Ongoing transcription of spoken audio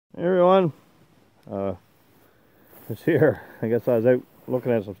Hey everyone, it's here. I guess I was out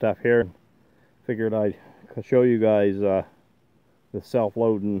looking at some stuff here. Figured I'd show you guys this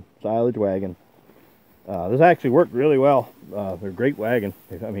self-loading silage wagon. This actually worked really well. They're a great wagon.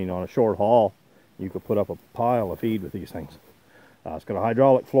 I mean, on a short haul, you could put up a pile of feed with these things. It's got a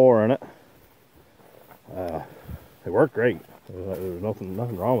hydraulic floor in it. It worked great. There was nothing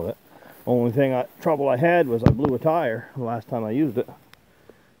wrong with it. Only trouble I had was I blew a tire the last time I used it.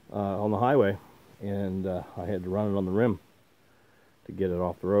 On the highway, and I had to run it on the rim to get it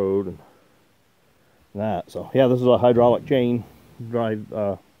off the road and that. So yeah, this is a hydraulic chain drive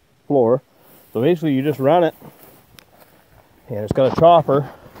floor. So basically you just run it, and it's got a chopper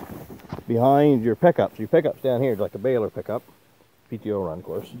behind your pickup. So your pickup's down here, like a baler pickup, PTO run, of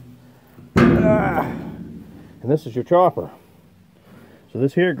course. And this is your chopper. So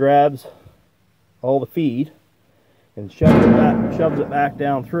this here grabs all the feed and shoves it back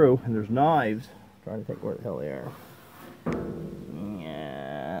down through, and there's knives. I'm trying to think where the hell they are.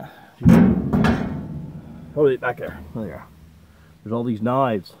 Yeah. Oh, back there. There they are. There's all these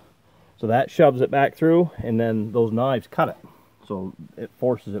knives. So that shoves it back through, and then those knives cut it. So it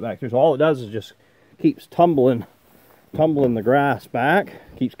forces it back through. So all it does is just keeps tumbling the grass back,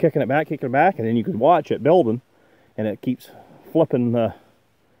 keeps kicking it back, and then you can watch it building, and it keeps flipping the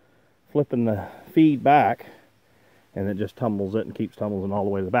feed back. And it just tumbles it and keeps tumbling all the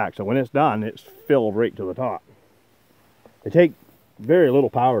way to the back. So when it's done, it's filled right to the top. They take very little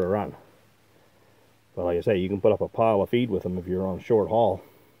power to run. But like I say, you can put up a pile of feed with them if you're on a short haul.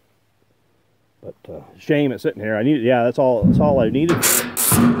 But shame it's sitting here. That's all I needed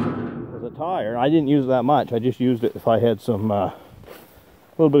was a tire. I didn't use it that much. I just used it if I had some a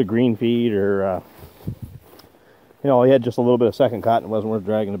little bit of green feed, or you know, I had just a little bit of second cut and it wasn't worth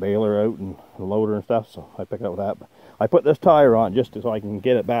dragging the baler out and the loader and stuff, so I picked up with that. But I put this tire on just so I can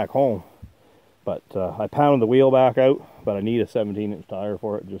get it back home. But I pounded the wheel back out, but I need a 17-inch tire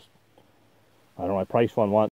for it. I don't know, I priced one once.